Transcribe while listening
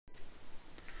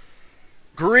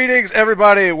Greetings,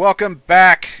 everybody. Welcome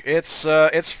back. It's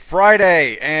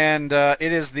Friday, and it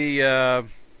is the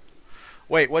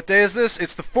wait. What day is this?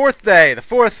 It's the fourth day. The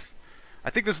fourth.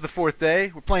 I think this is the fourth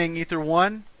day. We're playing Ether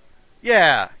 1.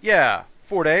 Yeah.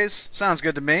 4 days. Sounds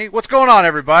good to me. What's going on,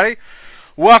 everybody?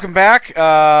 Welcome back.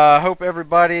 Hope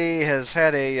everybody has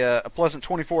had a pleasant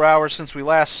 24 hours since we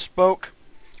last spoke.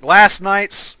 Last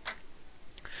night's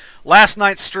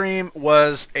stream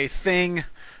was a thing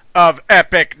of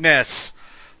epicness.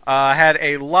 Had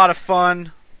a lot of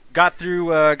fun. Got through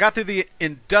the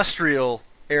industrial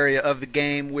area of the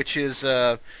game, which is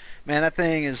man, that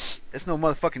thing it's no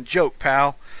motherfucking joke,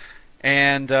 pal.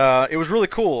 And it was really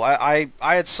cool. I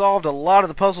had solved a lot of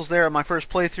the puzzles there in my first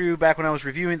playthrough back when I was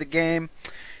reviewing the game,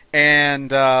 and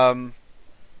but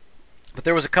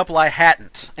there was a couple I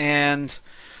hadn't. And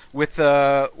with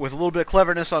a little bit of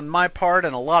cleverness on my part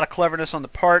and a lot of cleverness on the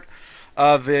part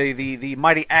of the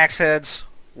mighty Axeheads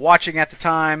watching at the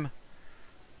time,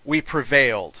 we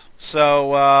prevailed.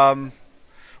 So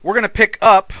we're going to pick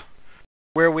up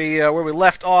where we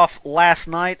left off last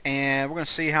night, and we're going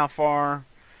to see how far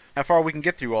we can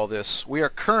get through all this. We are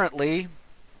currently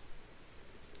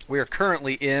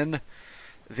in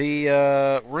the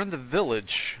we're in the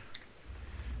village.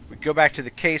 We go back to the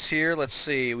case here. Let's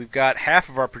see. We've got half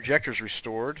of our projectors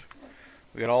restored.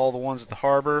 We got all the ones at the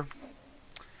harbor.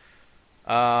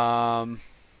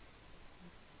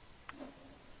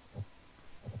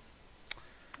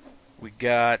 We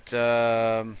got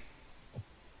all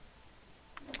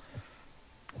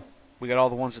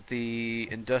the ones at the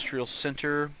industrial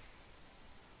center.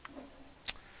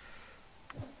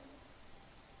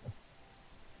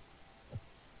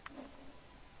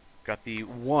 Got the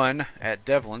one at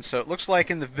Devlin. So it looks like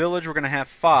in the village we're going to have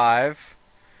 5.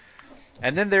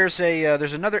 And then there's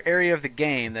another area of the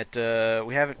game that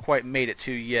we haven't quite made it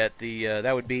to yet.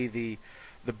 That would be the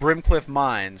Brimcliff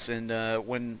Mines. And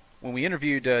when we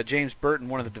interviewed James Burton,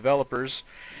 one of the developers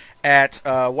at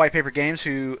White Paper Games,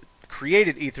 who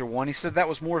created Ether 1, he said that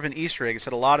was more of an Easter egg. He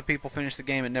said a lot of people finish the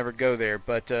game and never go there.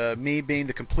 But me being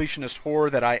the completionist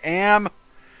whore that I am,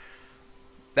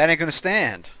 that ain't going to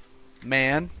stand,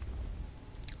 man.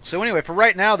 So anyway, for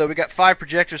right now, though, we got 5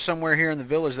 projectors somewhere here in the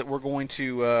village that we're going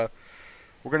to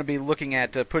be looking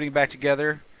at putting back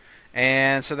together.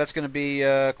 And so that's going to be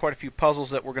quite a few puzzles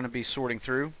that we're going to be sorting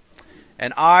through.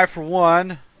 And I, for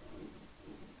one,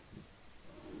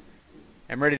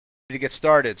 am ready to get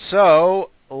started. So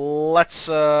let's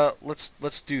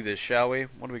do this, shall we?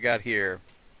 What do we got here?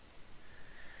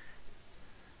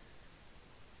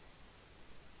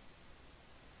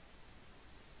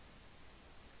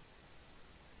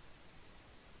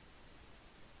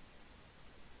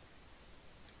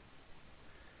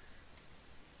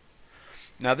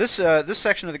 Now this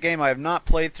section of the game I have not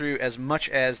played through as much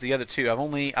as the other two. I've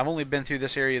only been through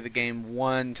this area of the game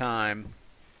one time,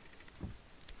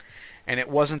 and it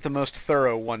wasn't the most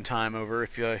thorough one time over,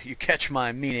 if you catch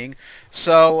my meaning.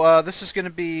 So this is going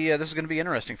to be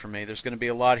interesting for me. There's going to be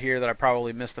a lot here that I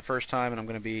probably missed the first time, and I'm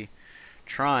going to be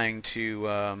trying to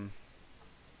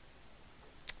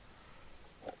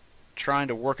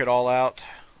work it all out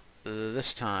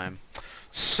this time.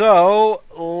 So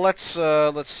let's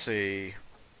see.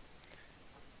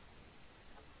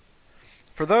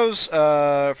 For those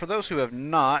who have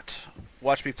not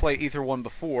watched me play Ether 1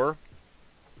 before,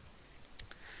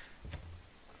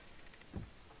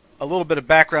 a little bit of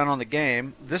background on the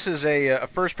game. This is a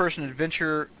first-person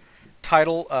adventure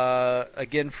title,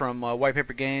 again from White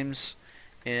Paper Games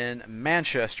in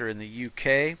Manchester in the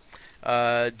UK.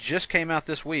 Just came out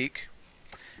this week,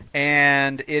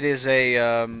 and it is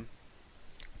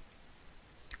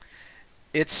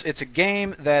it's a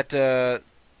game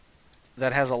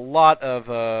that has a lot of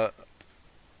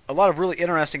really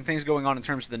interesting things going on in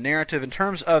terms of the narrative. In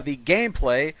terms of the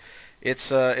gameplay,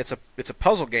 it's a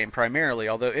puzzle game primarily.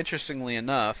 Although interestingly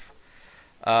enough,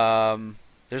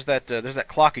 there's that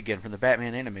clock again from the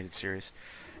Batman animated series.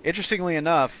 Interestingly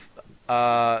enough,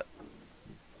 the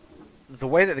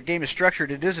way that the game is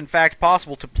structured, it is in fact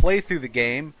possible to play through the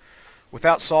game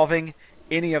without solving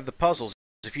any of the puzzles.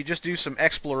 If you just do some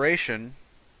exploration,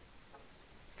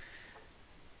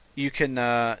 you can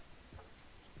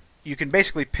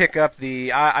basically pick up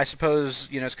the I suppose,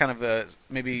 you know, it's kind of a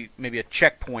maybe a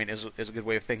checkpoint is a good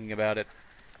way of thinking about it.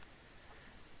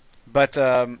 But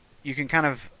you can kind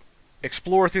of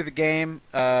explore through the game,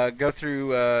 go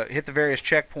through, hit the various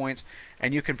checkpoints,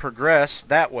 and you can progress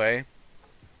that way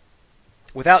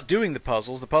without doing the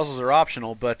puzzles. The puzzles are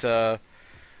optional, but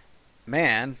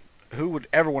man, who would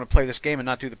ever want to play this game and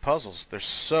not do the puzzles? They're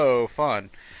so fun.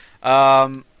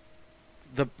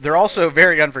 they're also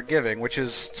very unforgiving, which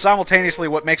is simultaneously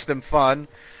what makes them fun,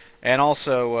 and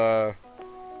also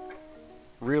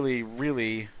really,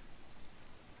 really,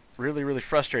 really, really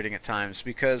frustrating at times.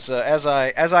 Because as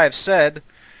I have said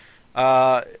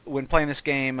when playing this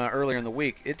game earlier in the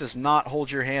week, it does not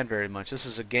hold your hand very much. This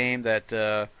is a game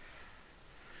that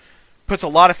puts a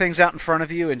lot of things out in front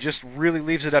of you and just really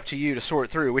leaves it up to you to sort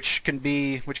through, which can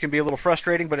be a little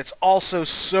frustrating, but it's also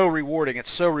so rewarding. It's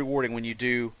so rewarding when you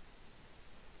do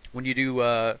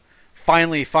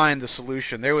finally find the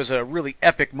solution. There was a really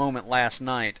epic moment last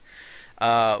night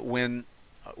when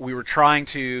we were trying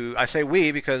to, I say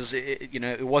we because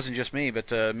it wasn't just me, but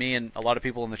me and a lot of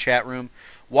people in the chat room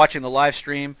watching the live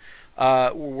stream.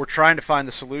 We're trying to find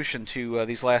the solution to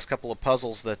these last couple of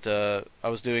puzzles that I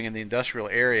was doing in the industrial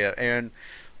area, and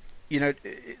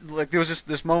like there was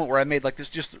this moment where I made like this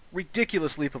just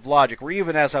ridiculous leap of logic, where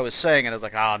even as I was saying it, I was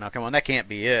like, oh no, come on, that can't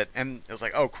be it, and it was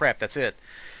like, oh crap, that's it.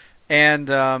 And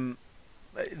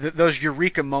those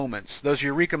eureka moments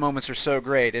are so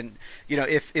great. And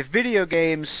if video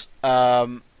games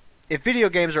are,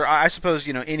 I suppose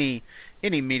any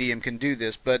medium can do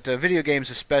this, but video games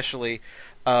especially,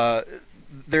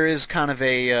 there is kind of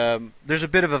there's a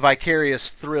bit of a vicarious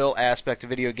thrill aspect to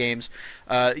video games.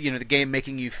 The game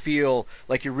making you feel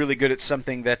like you're really good at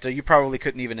something that you probably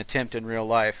couldn't even attempt in real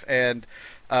life. And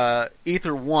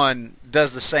Ether 1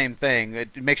 does the same thing.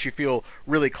 It makes you feel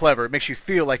really clever. It makes you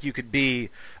feel like you could be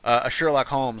a Sherlock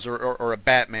Holmes or a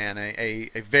Batman, a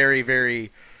very,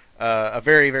 very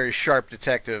very sharp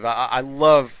detective. I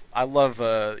love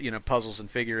puzzles and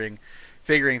figuring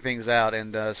things out,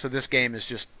 and so this game is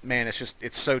just, man,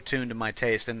 it's so tuned to my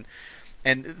taste. And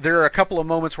there are a couple of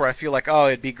moments where I feel like, oh,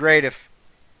 it'd be great if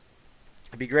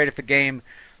the game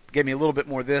gave me a little bit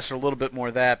more this or a little bit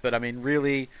more that. But I mean,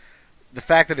 really, the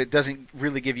fact that it doesn't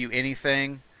really give you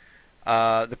anything,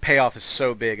 the payoff is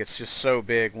so big. It's just so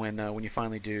big when you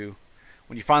finally do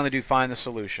find the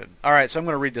solution. All right, so I'm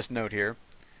going to read this note here.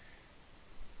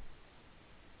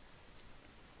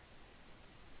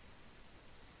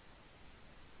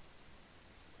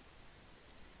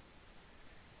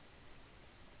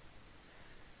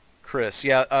 Chris,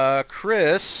 yeah,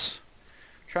 Chris.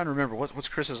 I'm trying to remember what's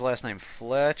Chris's last name.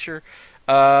 Fletcher.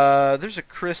 There's a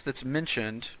Chris that's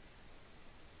mentioned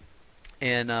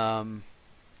in one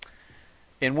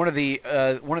of the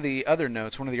other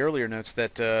notes, one of the earlier notes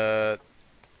that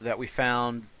we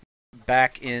found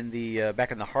back in the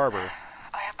harbor.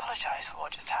 I apologize for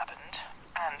what just happened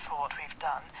and for what we've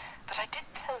done, but I did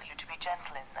tell you to be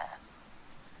gentle in there.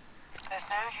 There's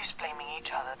no use blaming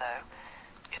each other, though.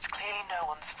 It's clearly no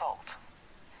one's fault.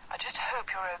 I just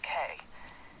hope you're okay.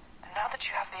 And now that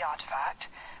you have the artifact,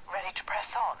 ready to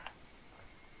press on.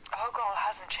 Our goal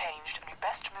hasn't changed, and we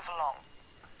best move along.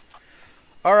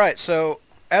 Alright, so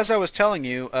as I was telling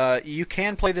you, you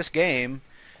can play this game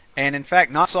and in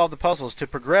fact not solve the puzzles. To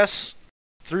progress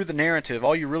through the narrative,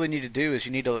 all you really need to do is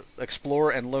you need to explore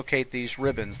and locate these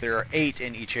ribbons. There are 8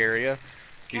 in each area,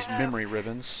 these memory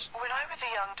ribbons. When I was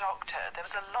a young doctor, there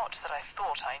was a lot that I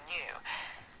thought I knew,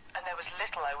 and there was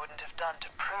little I wouldn't have done to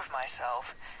prove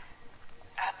myself.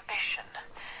 Ambition,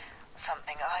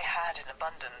 something I had in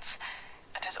abundance,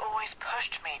 and has always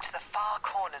pushed me to the far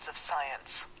corners of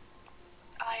science.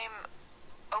 I'm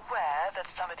aware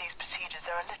that some of these procedures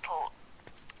are a little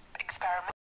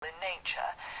experimental in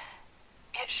nature,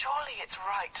 yet surely it's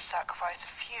right to sacrifice a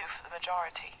few for the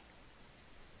majority.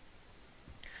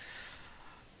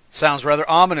 Sounds rather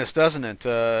ominous, doesn't it?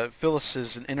 Phyllis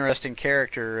is an interesting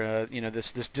character.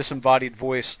 This disembodied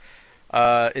voice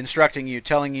instructing you,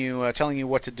 telling you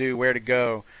what to do, where to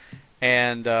go,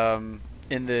 and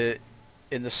in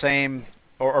the same,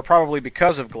 or probably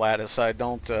because of Gladys, I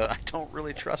don't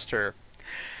really trust her.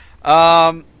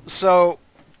 So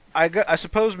I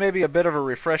suppose maybe a bit of a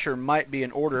refresher might be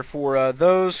in order for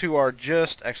those who are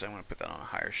just. Actually, I'm going to put that on a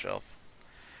higher shelf.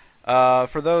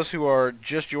 For those who are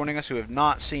just joining us, who have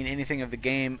not seen anything of the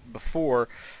game before,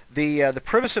 the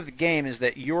premise of the game is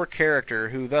that your character,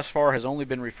 who thus far has only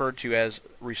been referred to as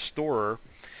Restorer,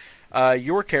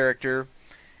 your character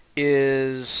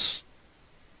is,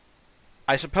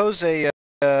 I suppose, a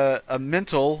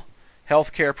mental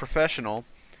healthcare professional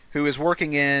who is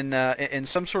working in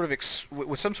some sort of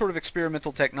with some sort of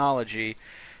experimental technology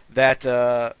that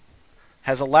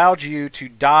has allowed you to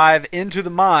dive into the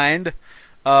mind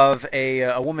of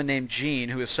a woman named Jean,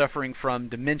 who is suffering from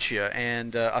dementia,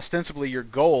 and ostensibly your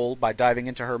goal by diving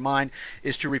into her mind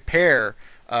is to repair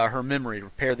her memory,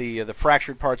 repair the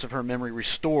fractured parts of her memory,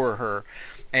 restore her.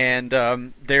 And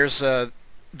there's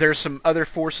there's some other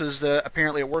forces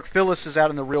apparently at work. Phyllis is out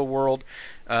in the real world.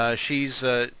 She's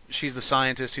the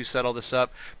scientist who set all this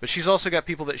up, but she's also got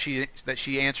people that she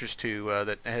answers to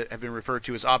that have been referred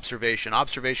to as observation.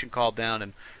 Observation called down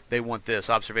and they want this.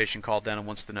 Observation called down and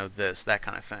wants to know this. That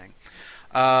kind of thing.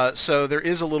 So there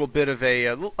is a little bit of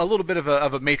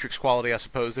a Matrix quality, I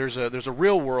suppose. There's a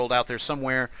real world out there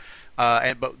somewhere.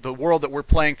 But the world that we're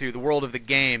playing through, the world of the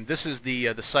game, this is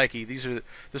the psyche.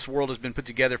 This world has been put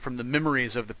together from the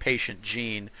memories of the patient,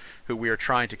 Jean, who we are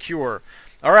trying to cure.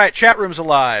 All right, chat room's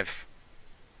alive.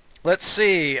 Let's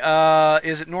see.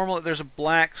 Is it normal that there's a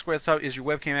black square at the top? Is your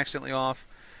webcam accidentally off?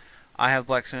 I have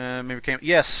black. Maybe cam.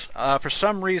 Yes. For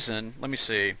some reason, let me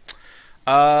see.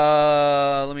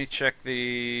 Let me check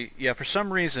the. Yeah. For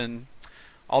some reason,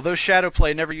 although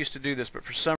Shadowplay never used to do this, but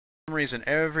for some reason,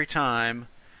 every time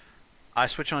I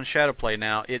switch on Shadowplay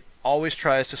now, it always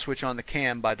tries to switch on the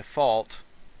cam by default.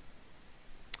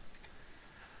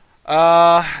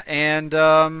 And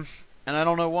I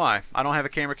don't know why. I don't have a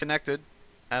camera connected,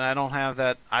 and I don't have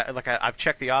that. I've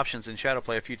checked the options in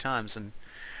Shadowplay a few times, and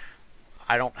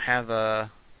I don't have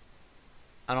a.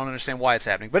 I don't understand why it's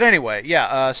happening. But anyway,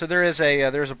 yeah. So there's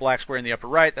a black square in the upper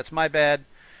right. That's my bad.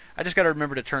 I just got to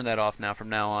remember to turn that off now from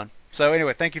now on. So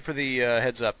anyway, thank you for the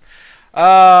heads up.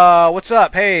 What's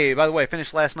up? Hey, by the way, I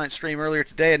finished last night's stream earlier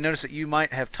today and noticed that you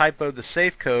might have typoed the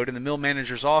safe code in the mill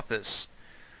manager's office.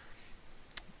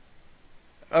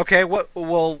 Okay, what?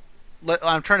 Well,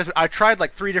 I tried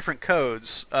like 3 different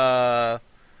codes.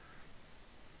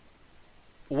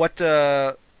 Which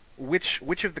of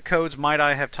the codes might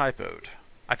I have typoed?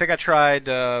 I think I tried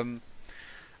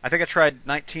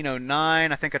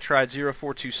 1909. I think I tried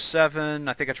 0427.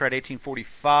 I think I tried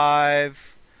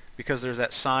 1845. Because there's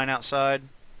that sign outside.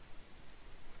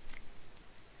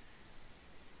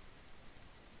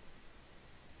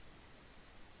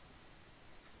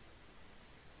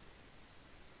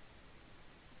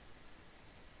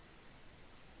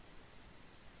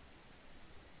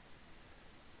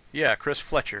 Yeah, Chris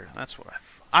Fletcher. That's what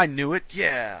I knew it.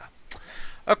 Yeah.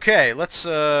 Okay, let's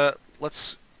go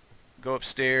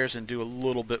upstairs and do a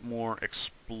little bit more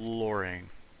exploring.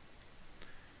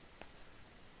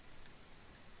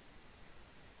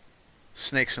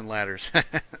 Snakes and ladders.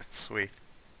 Sweet.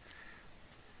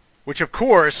 Which, of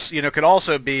course, you know, could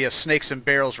also be a Snakes and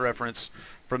Barrels reference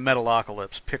from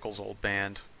Metalocalypse, Pickles' old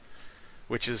band,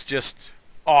 which is just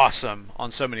awesome on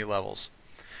so many levels.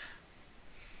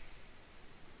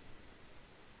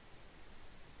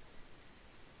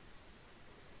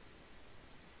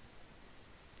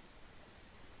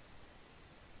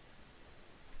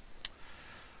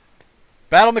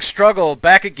 Battle McStruggle,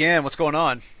 back again. What's going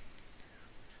on?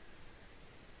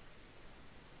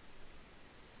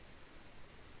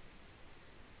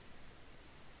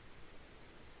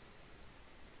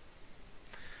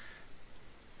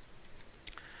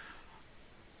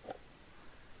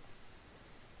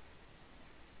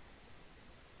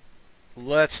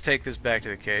 Let's take this back to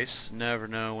the case. Never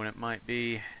know when it might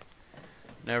be.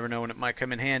 Never know when it might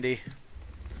come in handy.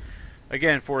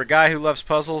 Again, for a guy who loves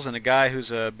puzzles and a guy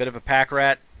who's a bit of a pack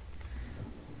rat,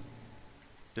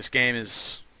 this game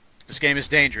is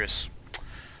dangerous.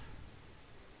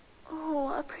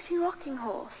 Oh, a pretty rocking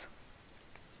horse.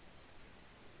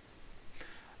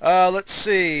 Let's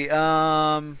see.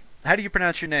 How do you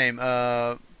pronounce your name?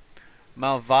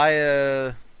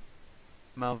 Malvaya's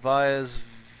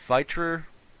Viter.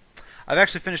 I've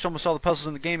actually finished almost all the puzzles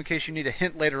in the game. In case you need a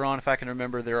hint later on, if I can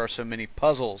remember, there are so many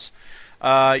puzzles.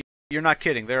 You're not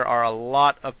kidding. There are a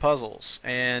lot of puzzles,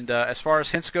 and as far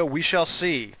as hints go, we shall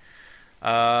see.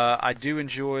 I do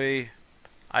enjoy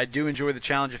the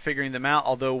challenge of figuring them out.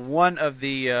 Although one of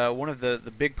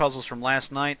the big puzzles from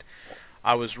last night,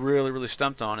 I was really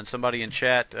stumped on, and somebody in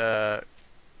chat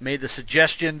made the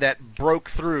suggestion that broke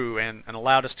through and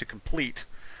allowed us to complete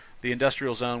the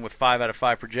industrial zone with 5 out of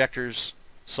 5 projectors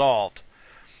solved.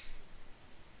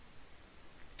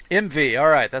 MV, all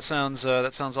right, that sounds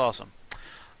awesome.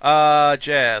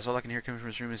 Jazz, all I can hear coming from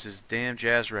his room is his damn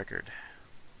jazz record.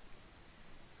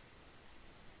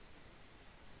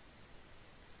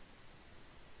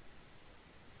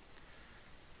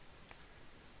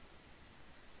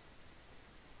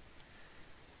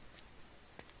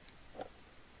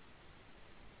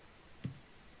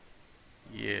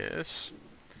 Yes.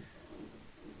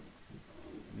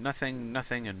 Nothing,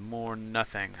 nothing, and more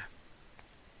nothing.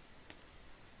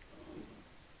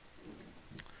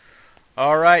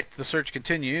 Alright, the search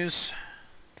continues.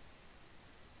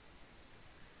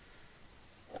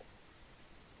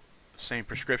 Same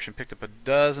prescription, picked up a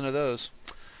dozen of those.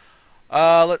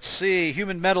 Let's see.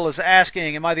 Human Metal is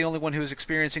asking, am I the only one who is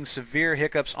experiencing severe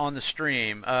hiccups on the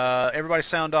stream? Everybody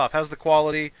sound off. How's the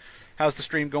quality? How's the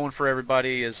stream going for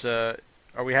everybody? Are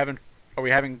we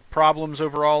having problems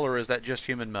overall, or is that just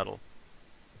Human Metal?